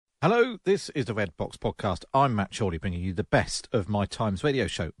Hello, this is the Red Box Podcast. I'm Matt Chorley, bringing you the best of my Times radio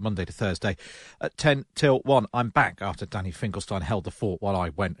show, Monday to Thursday at 10 till 1. I'm back after Danny Finkelstein held the fort while I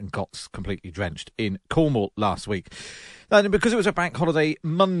went and got completely drenched in Cornwall last week. And because it was a bank holiday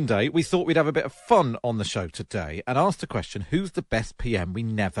Monday, we thought we'd have a bit of fun on the show today and ask the question, who's the best PM we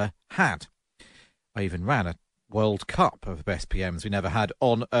never had? I even ran a World Cup of best PMs we never had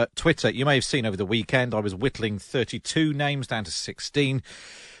on Twitter. You may have seen over the weekend I was whittling 32 names down to 16.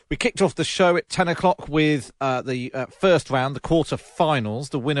 We kicked off the show at 10 o'clock with the first round, the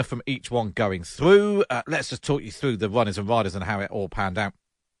quarter-finals, the winner from each one going through. Let's just talk you through the runners and riders and how it all panned out.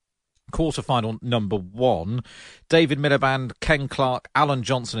 Quarter-final number 1, David Miliband, Ken Clarke, Alan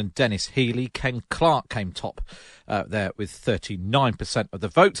Johnson and Dennis Healey. Ken Clarke came top there with 39% of the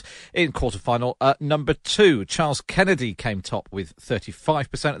vote. In quarter-final number 2, Charles Kennedy came top with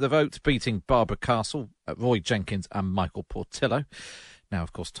 35% of the vote, beating Barbara Castle, Roy Jenkins and Michael Portillo. Now,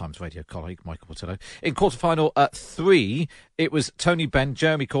 of course, Times Radio colleague Michael Portillo. In quarter-final 3, it was Tony Benn,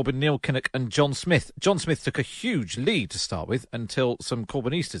 Jeremy Corbyn, Neil Kinnock and John Smith. John Smith took a huge lead to start with until some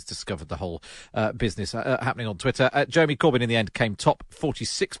Corbynistas discovered the whole business happening on Twitter. Jeremy Corbyn, in the end, came top,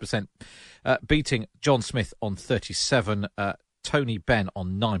 46%, beating John Smith on 37%. Tony Benn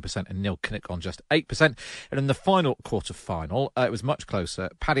on 9% and Neil Kinnock on just 8%. And in the final quarter-final, it was much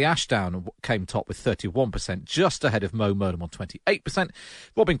closer. Paddy Ashdown came top with 31%, just ahead of Mo Murnham on 28%,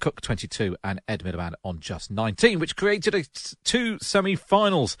 Robin Cook 22% and Ed Miliband on just 19%, which created two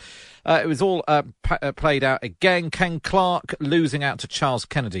semi-finals. It was all played out again. Ken Clarke losing out to Charles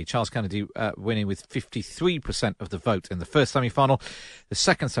Kennedy. Charles Kennedy winning with 53% of the vote in the first semi-final. The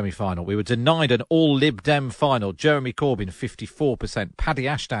second semi-final, we were denied an all-Lib Dem final. Jeremy Corbyn, 54%. Paddy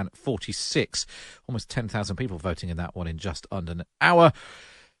Ashdown, 46%. Almost 10,000 people voting in that one in just under an hour,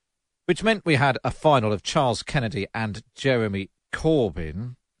 which meant we had a final of Charles Kennedy and Jeremy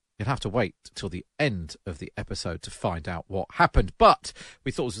Corbyn. You'll have to wait till the end of the episode to find out what happened. But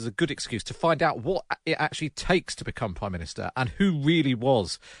we thought this was a good excuse to find out what it actually takes to become Prime Minister and who really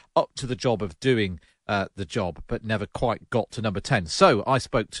was up to the job of doing the job, but never quite got to number 10. So I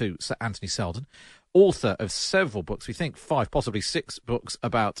spoke to Sir Anthony Seldon, author of several books, we think 5, possibly 6 books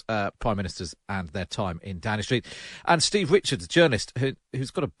about Prime Ministers and their time in Downing Street, and Steve Richards, journalist, who's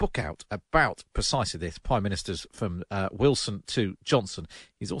got a book out about precisely this, Prime Ministers from Wilson to Johnson.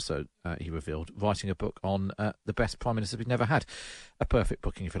 He's also, he revealed, writing a book on the best Prime Ministers we've never had. A perfect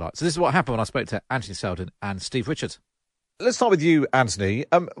booking, if you like. So this is what happened when I spoke to Anthony Seldon and Steve Richards. Let's start with you, Anthony.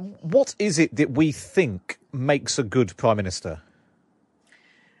 What is it that we think makes a good Prime Minister?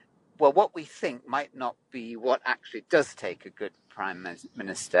 Well, what we think might not be what actually does take a good Prime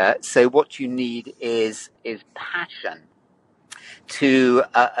Minister. So what you need is passion to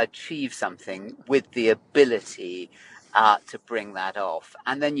achieve something with the ability to bring that off.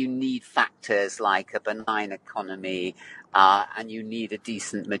 And then you need factors like a benign economy, and you need a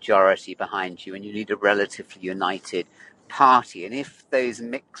decent majority behind you, and you need a relatively united party. And if those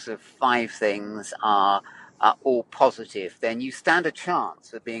mix of 5 things are all positive, then you stand a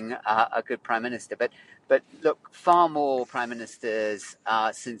chance of being a good Prime Minister. But look, far more Prime Ministers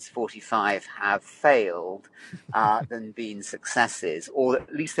since 45 have failed than been successes, or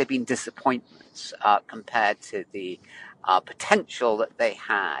at least they've been disappointments compared to the potential that they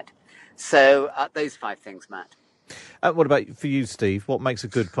had. So those 5 things, Matt. What about for you, Steve? What makes a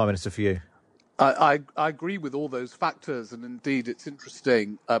good Prime Minister for you? I agree with all those factors, and indeed it's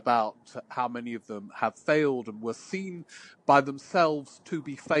interesting about how many of them have failed and were seen by themselves to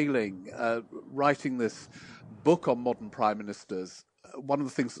be failing. Writing this book on modern Prime Ministers, one of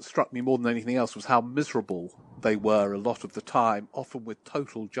the things that struck me more than anything else was how miserable they were a lot of the time, often with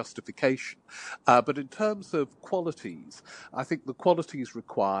total justification. But in terms of qualities, I think the qualities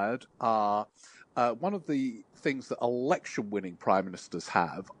required are one of the things that election-winning prime ministers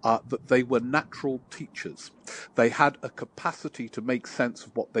have are that they were natural teachers. They had a capacity to make sense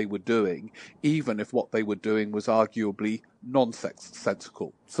of what they were doing, even if what they were doing was arguably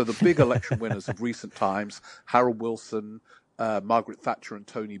nonsensical. So the big election winners of recent times, Harold Wilson, Margaret Thatcher and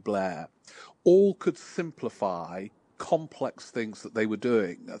Tony Blair, all could simplify complex things that they were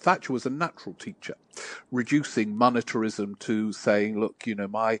doing. Thatcher was a natural teacher, reducing monetarism to saying, look, you know,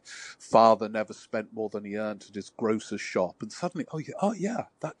 my father never spent more than he earned at his grocer's shop. And suddenly, oh yeah,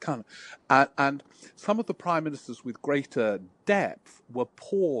 that kind of... And some of the prime ministers with greater depth were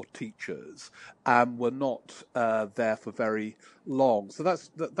poor teachers and were not there for very long. So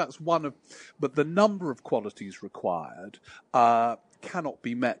that's one of... But the number of qualities required cannot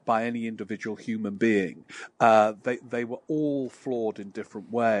be met by any individual human being. They were all flawed in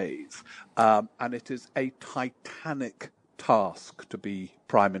different ways. And it is a titanic task to be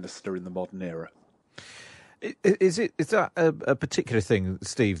Prime Minister in the modern era. Is that a particular thing,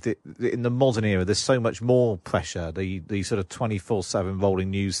 Steve, that in the modern era there's so much more pressure? The sort of 24/7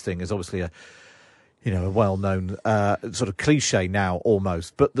 rolling news thing is obviously a well-known sort of cliche now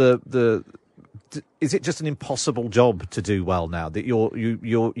almost, but is it just an impossible job to do well now that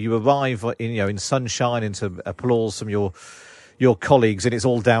you arrive in sunshine into applause from your colleagues and it's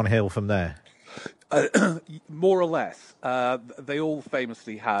all downhill from there? More or less. They all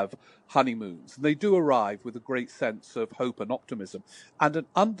famously have honeymoons. They do arrive with a great sense of hope and optimism and an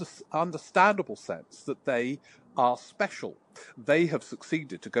understandable sense that they are special. They have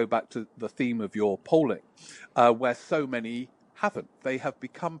succeeded, to go back to the theme of your polling, where so many haven't. They have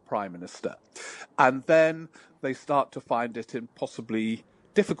become Prime Minister. And then they start to find it impossibly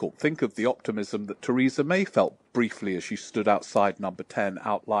difficult. Think of the optimism that Theresa May felt briefly as she stood outside Number 10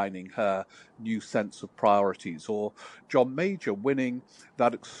 outlining her new sense of priorities, or John Major winning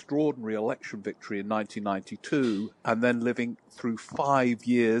that extraordinary election victory in 1992 and then living through 5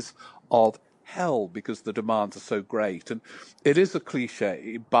 years of hell because the demands are so great. And it is a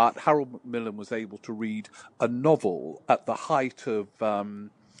cliche, but Harold Macmillan was able to read a novel at the height of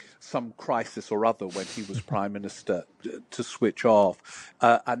some crisis or other when he was Prime Minister to switch off.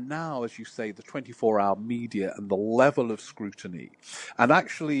 And now, as you say, the 24-hour media and the level of scrutiny. And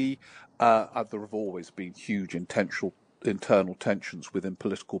actually, there have always been huge internal tensions within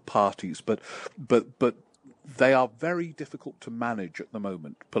political parties, but they are very difficult to manage at the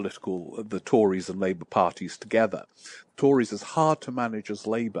moment, the Tories and Labour parties together. Tories as hard to manage as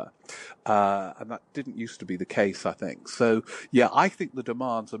Labour, and that didn't used to be the case, I think. So, yeah, I think the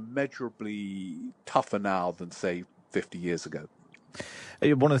demands are measurably tougher now than, say, 50 years ago.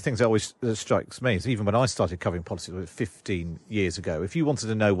 One of the things that always strikes me is even when I started covering politics 15 years ago, if you wanted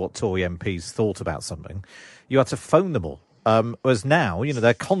to know what Tory MPs thought about something, you had to phone them all. Whereas now,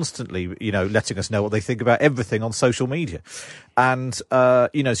 they're constantly, letting us know what they think about everything on social media. And, so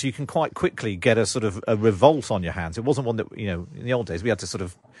you can quite quickly get a sort of a revolt on your hands. It wasn't one that, in the old days, we had to sort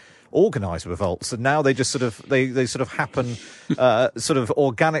of organise revolts, and now they just sort of they sort of happen sort of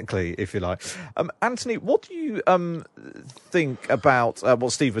organically, if you like. Anthony, what do you think about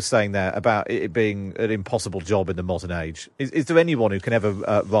what Steve was saying there about it being an impossible job in the modern age? Is there anyone who can ever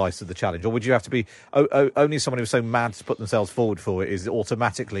rise to the challenge, or would you have to be only someone who's so mad to put themselves forward for it is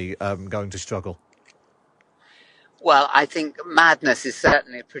automatically going to struggle? Well, I think madness is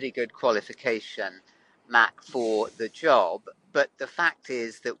certainly a pretty good qualification, Mac, for the job. But the fact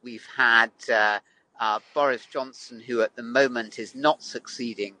is that we've had Boris Johnson, who at the moment is not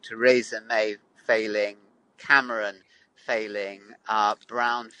succeeding, Theresa May failing, Cameron failing,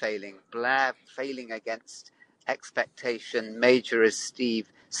 Brown failing, Blair failing against expectation, Major, as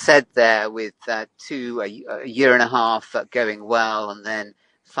Steve said there, with a year and a half going well, and then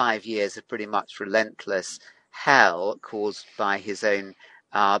 5 years of pretty much relentless hell caused by his own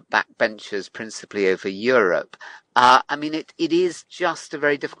backbenchers, principally over Europe. It is just a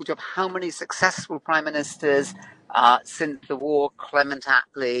very difficult job. How many successful prime ministers since the war? Clement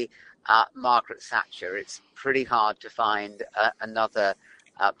Attlee, Margaret Thatcher. It's pretty hard to find another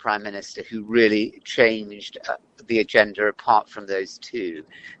prime minister who really changed the agenda apart from those two.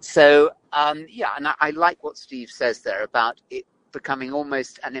 So, and I like what Steve says there about it becoming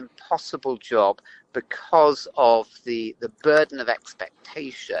almost an impossible job because of the burden of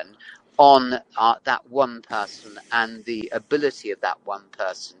expectation on that one person and the ability of that one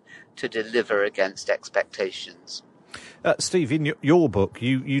person to deliver against expectations. Steve, in your book,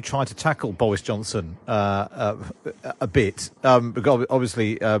 you try to tackle Boris Johnson a bit, because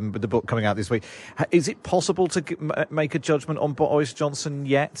obviously with the book coming out this week. Is it possible to make a judgment on Boris Johnson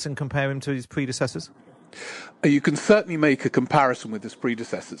yet and compare him to his predecessors? You can certainly make a comparison with his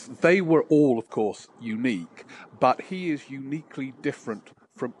predecessors. They were all, of course, unique, but he is uniquely different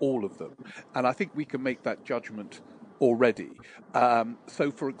from all of them. And I think we can make that judgment already.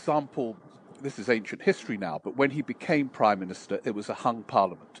 So, for example, this is ancient history now, but when he became Prime Minister, it was a hung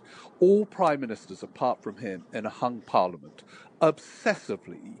parliament. All Prime Ministers, apart from him, in a hung parliament,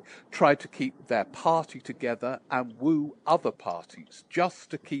 obsessively tried to keep their party together and woo other parties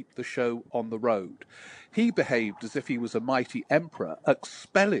just to keep the show on the road. He behaved as if he was a mighty emperor,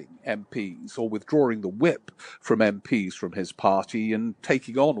 expelling MPs or withdrawing the whip from MPs from his party and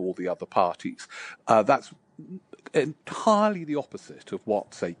taking on all the other parties. That's entirely the opposite of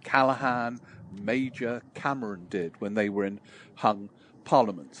what, say, Callaghan, Major, Cameron did when they were in hung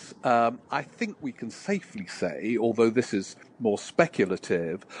parliaments. I think we can safely say, although this is more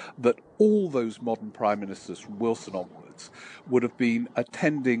speculative, that all those modern prime ministers from Wilson onwards would have been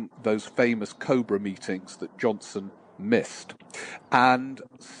attending those famous Cobra meetings that Johnson missed, and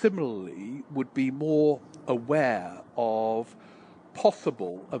similarly would be more aware of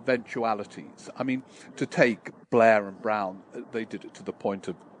possible eventualities. I mean, to take Blair and Brown, they did it to the point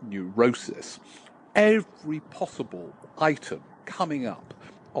of neurosis. Every possible item coming up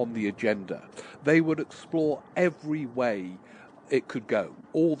on the agenda, they would explore every way it could go,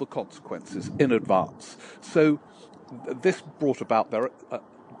 all the consequences in advance. So this brought about a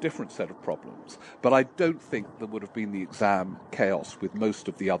different set of problems, but I don't think there would have been the exam chaos with most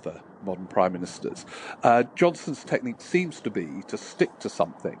of the other modern prime ministers. Johnson's technique seems to be to stick to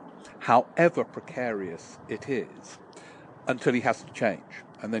something, however precarious it is, until he has to change,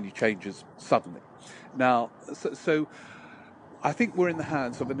 and then he changes suddenly. Now, so I think we're in the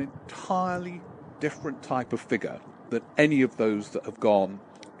hands of an entirely different type of figure than any of those that have gone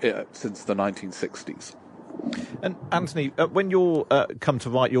since the 1960s. And Anthony, when you're come to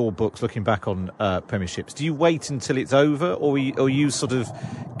write your books, looking back on premierships, do you wait until it's over, or are you sort of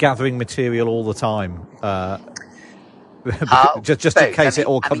gathering material all the time, just in case it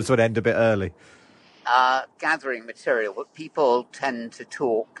all comes to an end a bit early? Gathering material, but people tend to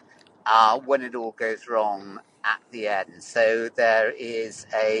talk when it all goes wrong at the end. So there is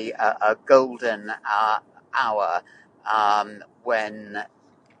a golden hour when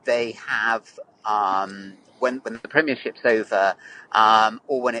they have when the premiership's over,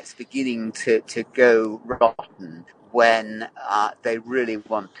 or when it's beginning to go rotten, when they really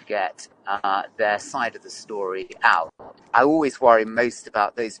want to get their side of the story out. I always worry most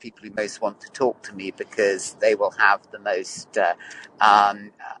about those people who most want to talk to me, because they will have the most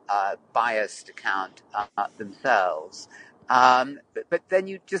biased account themselves. But then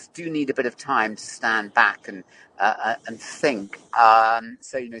you just do need a bit of time to stand back and think.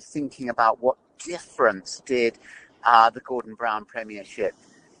 So, thinking about what difference did the Gordon Brown premiership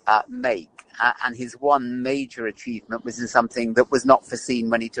make? And his one major achievement was in something that was not foreseen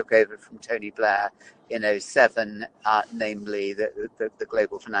when he took over from Tony Blair in 2007, namely the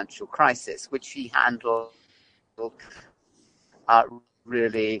global financial crisis, which he handled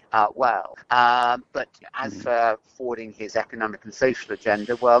really well. But as for forwarding his economic and social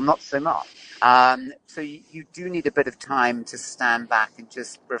agenda, well, not so much. So you do need a bit of time to stand back and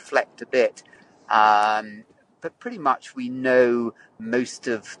just reflect a bit. But pretty much we know most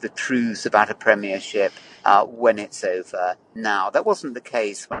of the truths about a premiership when it's over now. That wasn't the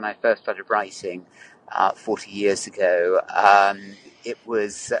case when I first started writing 40 years ago. It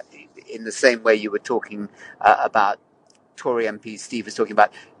was in the same way you were talking about Tory MP Steve was talking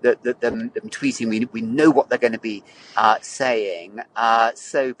about them tweeting. We know what they're going to be saying.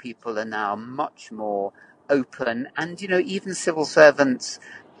 So people are now much more open. And, even civil servants,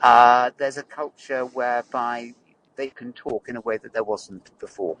 there's a culture whereby they can talk in a way that there wasn't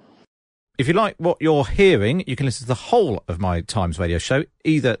before. If you like what you're hearing, you can listen to the whole of my Times Radio show.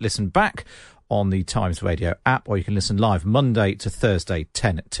 Either listen back on the Times Radio app, or you can listen live Monday to Thursday,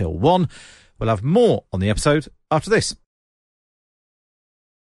 10 till 1. We'll have more on the episode after this.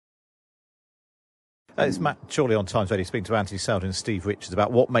 It's Matt Chorley on Times Radio speaking to Anthony Seldon and Steve Richards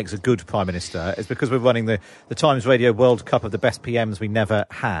about what makes a good Prime Minister. It's because we're running the Times Radio World Cup of the best PMs we never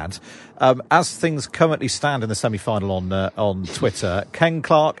had. As things currently stand in the semi-final on Twitter, Ken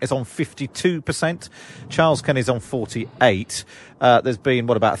Clarke is on 52%, Charles Kenny is on 48%. There's been,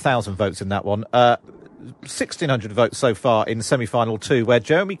 about 1,000 votes in that one. 1,600 votes so far in semi-final 2, where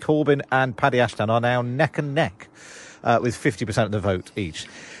Jeremy Corbyn and Paddy Ashton are now neck and neck with 50% of the vote each.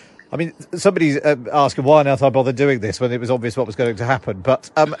 I mean, somebody's asking why on earth I bothered doing this when it was obvious what was going to happen.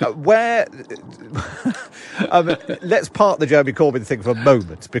 But let's park the Jeremy Corbyn thing for a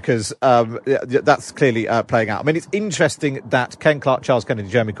moment, because that's clearly playing out. I mean, it's interesting that Ken Clarke, Charles Kennedy,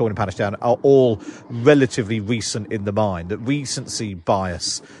 Jeremy Corbyn and Paddy Ashton are all relatively recent in the mind. That recency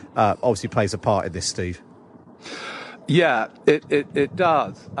bias obviously plays a part in this, Steve. Yeah, it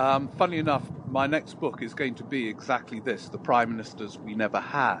does. Funnily enough, my next book is going to be exactly this, the Prime Ministers we never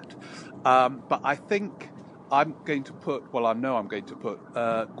had. But I think I'm going to put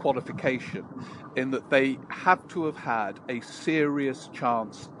qualification in that they have to have had a serious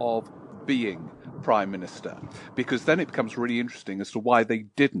chance of being Prime Minister, because then it becomes really interesting as to why they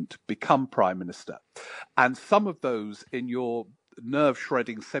didn't become Prime Minister. And some of those in your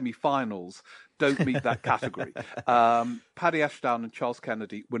nerve-shredding semi-finals don't meet that category. Paddy Ashdown and Charles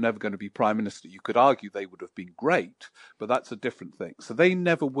Kennedy were never going to be Prime Minister. You could argue they would have been great, but that's a different thing. So they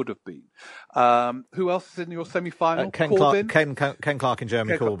never would have been. Who else is in your semi-final? Ken Corbyn? Ken Clarke and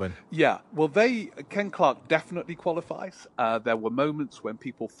Jeremy Corbyn. Yeah, well, Ken Clarke definitely qualifies. There were moments when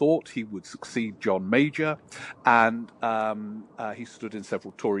people thought he would succeed John Major, and he stood in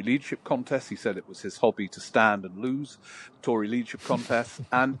several Tory leadership contests. He said it was his hobby to stand and lose Tory leadership contests.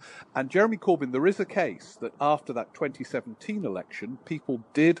 and Jeremy Corbyn, there is a case that after that 2017 election, people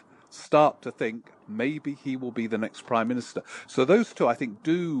did start to think maybe he will be the next Prime Minister. So those two, I think,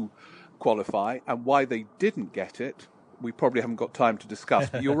 do qualify, and why they didn't get it, we probably haven't got time to discuss.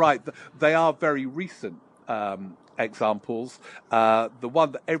 But you're right, they are very recent examples. The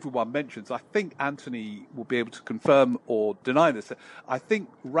one that everyone mentions, I think Anthony will be able to confirm or deny this. I think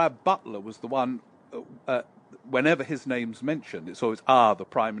Rab Butler was the one, whenever his name's mentioned, it's always, the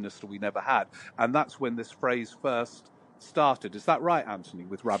Prime Minister we never had. And that's when this phrase first started. Is that right, Anthony,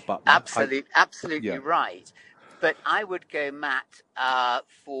 with Rab Butler? Absolutely right. But I would go, Matt,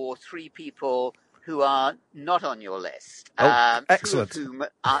 for three people who are not on your list. Excellent. Two of whom,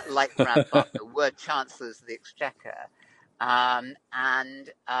 like Rab Butler, were Chancellors of the Exchequer. And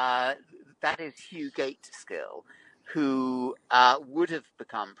that is Hugh Gaitskell, who would have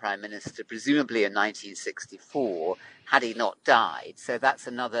become Prime Minister, presumably in 1964, had he not died. So that's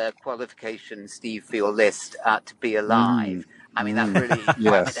another qualification, Steve, for your list, to be alive. I mean, that really.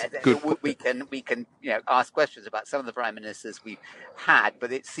 Yes. We can ask questions about some of the prime ministers we've had,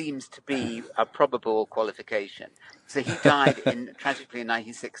 but it seems to be a probable qualification. So he died tragically in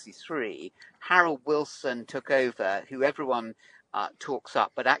 1963. Harold Wilson took over, who everyone talks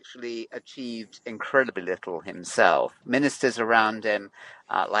up, but actually achieved incredibly little himself. Ministers around him,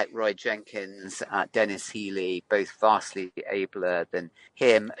 like Roy Jenkins, Dennis Healey, both vastly abler than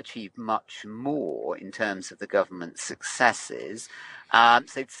him, achieved much more in terms of the government's successes.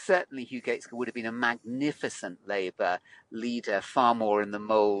 So certainly Hugh Gaitskell would have been a magnificent Labour leader, far more in the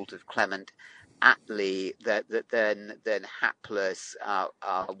mould of Clement Attlee than hapless,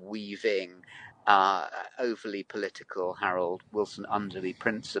 weaving, overly political Harold Wilson, underly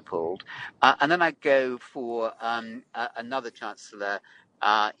principled. And then I go for another Chancellor,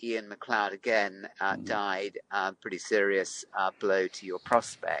 Ian MacLeod, again, died, pretty serious blow to your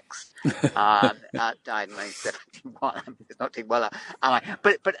prospects. Died in 1971. It's not doing well, am I?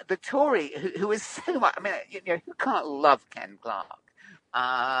 But the Tory, who is so much, I mean, who can't love Ken Clarke?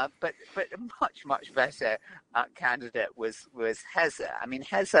 But a much better candidate was Hezza. I mean,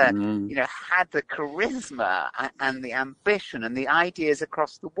 Hezza, had the charisma and the ambition and the ideas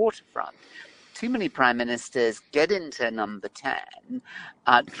across the waterfront. Too many prime ministers get into number 10,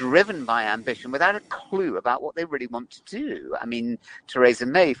 driven by ambition, without a clue about what they really want to do. I mean, Theresa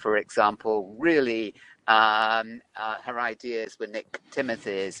May, for example, really. Her ideas were Nick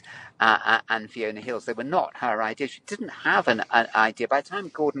Timothy's and Fiona Hill's. They were not her ideas. She didn't have an idea. By the time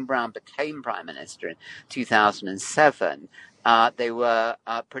Gordon Brown became Prime Minister in 2007, they were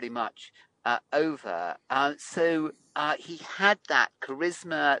pretty much over. So he had that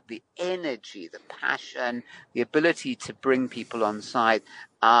charisma, the energy, the passion, the ability to bring people on side,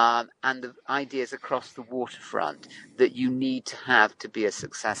 and the ideas across the waterfront that you need to have to be a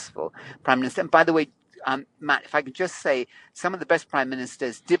successful Prime Minister. And by the way, Matt, if I could just say, some of the best prime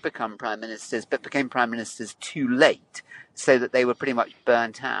ministers did become prime ministers, but became prime ministers too late, so that they were pretty much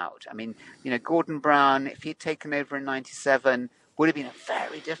burnt out. I mean, Gordon Brown, if he'd taken over in 1997, would have been a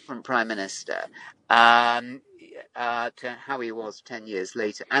very different prime minister to how he was 10 years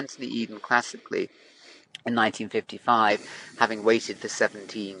later. Anthony Eden, classically, in 1955, having waited for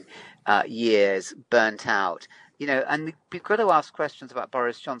 17 years, burnt out. And we've got to ask questions about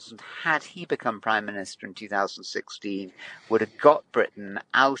Boris Johnson. Had he become Prime Minister in 2016, would have got Britain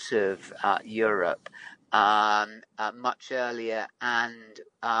out of Europe much earlier and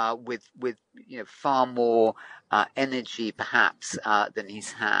with far more energy, perhaps, than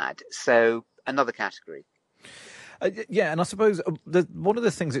he's had. So another category. Yeah, and I suppose one of the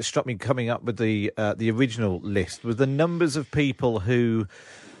things that struck me coming up with the original list was the numbers of people who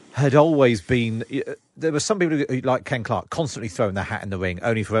had always been. There were some people who, like Ken Clarke, constantly throwing their hat in the ring,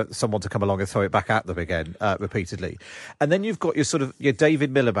 only for someone to come along and throw it back at them again repeatedly. And then you've got your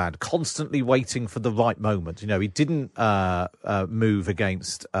David Miliband, constantly waiting for the right moment. He didn't move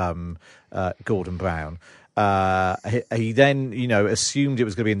against Gordon Brown. He then, assumed it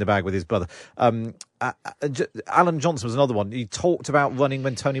was going to be in the bag with his brother. Alan Johnson was another one. He talked about running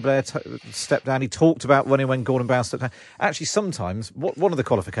when Tony Blair stepped down. He talked about running when Gordon Brown stepped down. Actually, sometimes one of the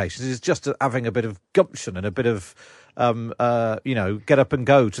qualifications is just having a bit of gumption and a bit of get up and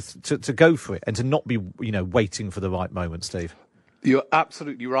go to go for it and to not be, waiting for the right moment, Steve. You're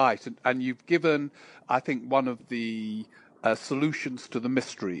absolutely right. And you've given, I think, one of the solutions to the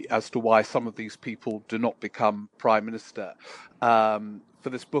mystery as to why some of these people do not become Prime Minister. For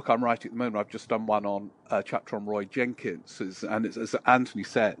this book I'm writing at the moment, I've just done one on a chapter on Roy Jenkins. And as Anthony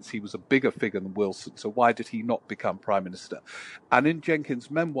says, he was a bigger figure than Wilson. So why did he not become Prime Minister? And in Jenkins'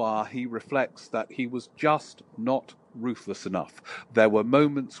 memoir, he reflects that he was just not ruthless enough. There were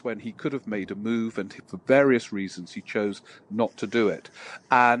moments when he could have made a move, and for various reasons he chose not to do it.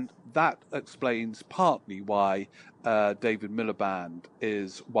 And that explains partly why David Miliband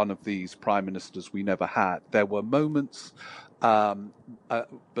is one of these prime ministers we never had. There were moments, but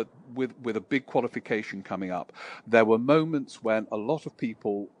with a big qualification coming up, there were moments when a lot of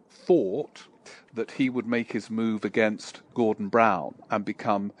people thought that he would make his move against Gordon Brown and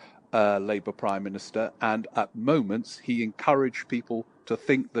become Labour Prime Minister, and at moments he encouraged people to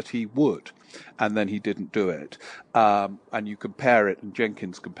think that he would, and then he didn't do it. And you compare it, and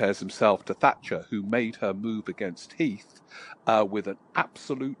Jenkins compares himself to Thatcher, who made her move against Heath with an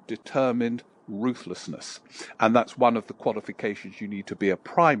absolute determined ruthlessness. And that's one of the qualifications you need to be a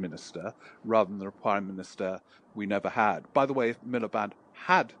Prime Minister, rather than a Prime Minister we never had. By the way, if Miliband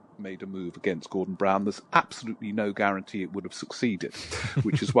had made a move against Gordon Brown, there's absolutely no guarantee it would have succeeded,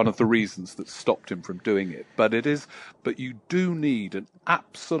 which is one of the reasons that stopped him from doing it. But you do need an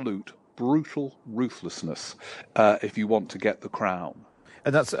absolute brutal ruthlessness if you want to get the crown.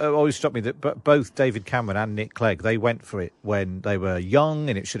 And that's always struck me that both David Cameron and Nick Clegg, they went for it when they were young,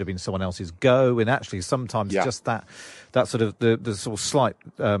 and it should have been someone else's go. And actually, sometimes just that sort of the sort of slight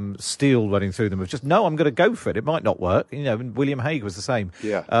steel running through them of just, no, I'm going to go for it. It might not work. And William Hague was the same.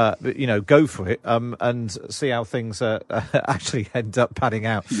 Yeah. But go for it and see how things actually end up panning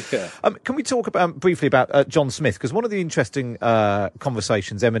out. Yeah. Can we talk briefly about John Smith? Because one of the interesting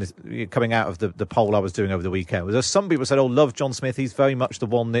conversations coming out of the poll I was doing over the weekend was some people said, "Oh, love John Smith. He's very much the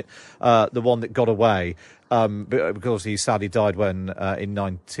one that got away." Because he sadly died when in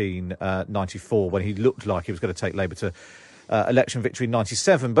 1994, when he looked like he was going to take Labour to election victory in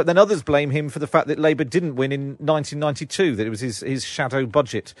 97. But then others blame him for the fact that Labour didn't win in 1992, that it was his shadow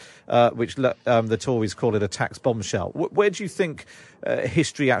budget, which the Tories call it a tax bombshell. Where do you think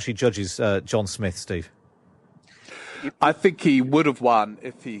history actually judges John Smith, Steve? I think he would have won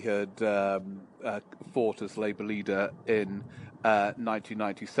if he had fought as Labour leader in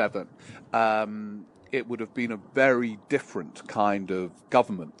 1997. It would have been a very different kind of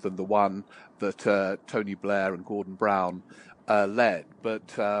government than the one that Tony Blair and Gordon Brown led.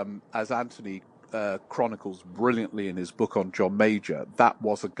 But as Anthony chronicles brilliantly in his book on John Major, that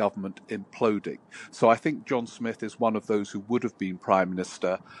was a government imploding. So I think John Smith is one of those who would have been Prime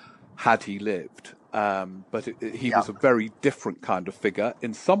Minister had he lived. But he was a very different kind of figure,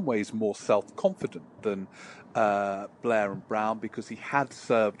 in some ways more self-confident than Blair and Brown, because he had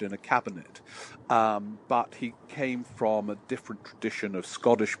served in a cabinet. But he came from a different tradition of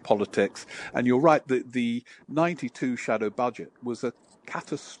Scottish politics. And you're right, the 92 shadow budget was a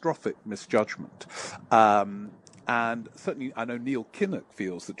catastrophic misjudgment. And certainly I know Neil Kinnock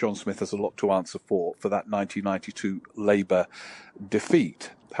feels that John Smith has a lot to answer for that 1992 Labour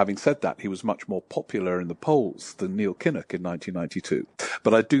defeat. Having said that, he was much more popular in the polls than Neil Kinnock in 1992.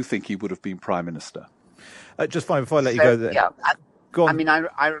 But I do think he would have been Prime Minister. Just fine, before I let you go there. Yeah, go on. I mean,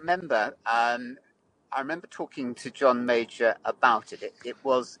 I remember talking to John Major about it. It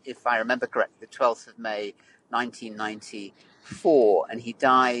was, if I remember correctly, the 12th of May, 1994, and he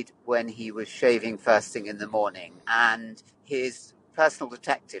died when he was shaving first thing in the morning. And his personal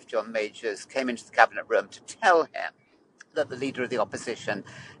detective, John Majors, came into the cabinet room to tell him that the leader of the opposition,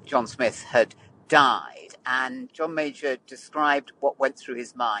 John Smith, had died. And John Major described what went through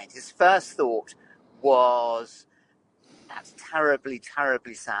his mind. His first thought was, that's terribly,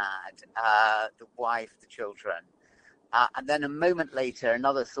 terribly sad, the wife, the children. And then a moment later,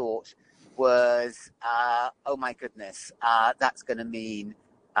 another thought was, oh my goodness, that's going to mean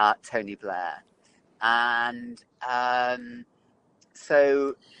Tony Blair. And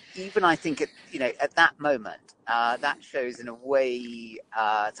so even I think, at that moment, that shows in a way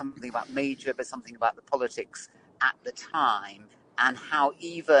something about Major, but something about the politics at the time, and how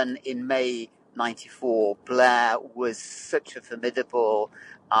even in May 94, Blair was such a formidable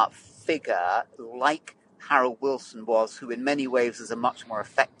figure, like Harold Wilson was, who in many ways was a much more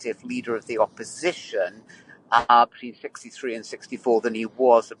effective leader of the opposition between 63 and 64 than he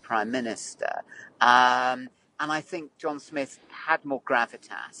was a prime minister. And I think John Smith had more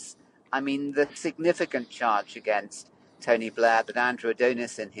gravitas. I mean, the significant charge against Tony Blair, that Andrew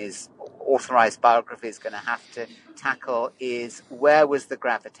Adonis in his authorised biography is going to have to tackle is, where was the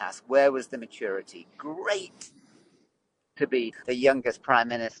gravitas? Where was the maturity? Great to be the youngest prime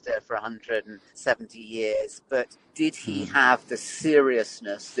minister for 170 years, but did he have the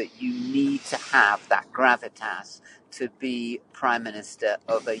seriousness that you need to have, that gravitas, to be prime minister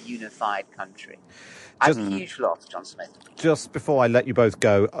of a unified country? I've a huge loss, John Smith. Just before I let you both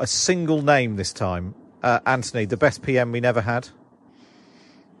go, a single name this time. Anthony, the best PM we never had?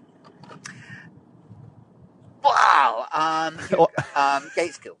 Wow!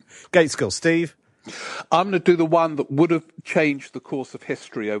 Gateskill. Gateskill. Steve? I'm going to do the one that would have changed the course of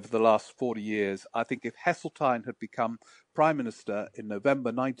history over the last 40 years. I think if Heseltine had become Prime Minister in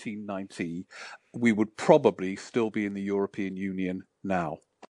November 1990, we would probably still be in the European Union now.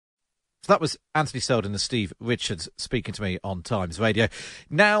 So that was Anthony Selden and Steve Richards speaking to me on Times Radio.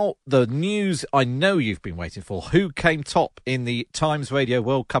 Now, the news I know you've been waiting for. Who came top in the Times Radio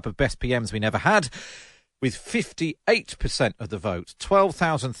World Cup of Best PMs we never had? With 58% of the vote,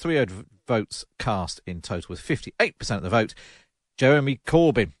 12,300 votes cast in total, with 58% of the vote, Jeremy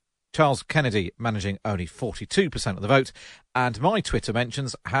Corbyn. Charles Kennedy managing only 42% of the vote. And my Twitter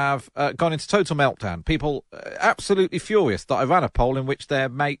mentions have gone into total meltdown. People absolutely furious that I ran a poll in which their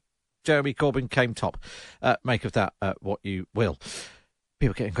mate Jeremy Corbyn came top. Make of that what you will.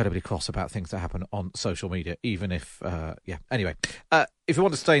 People get incredibly cross about things that happen on social media, even if, Anyway, if you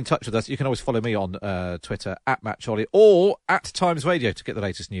want to stay in touch with us, you can always follow me on Twitter, @Matt Chorley, or @Times Radio to get the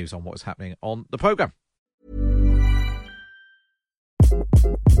latest news on what's happening on the programme.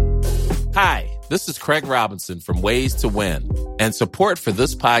 Hi, this is Craig Robinson from Ways to Win, and support for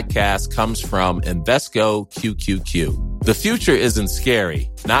this podcast comes from Invesco QQQ. The future isn't scary.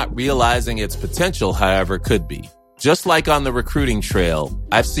 Not realizing its potential, however, could be. Just like on the recruiting trail,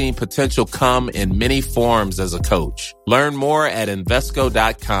 I've seen potential come in many forms as a coach. Learn more at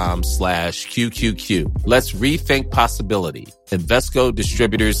Invesco.com/QQQ. Let's rethink possibility. Invesco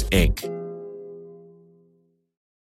Distributors, Inc.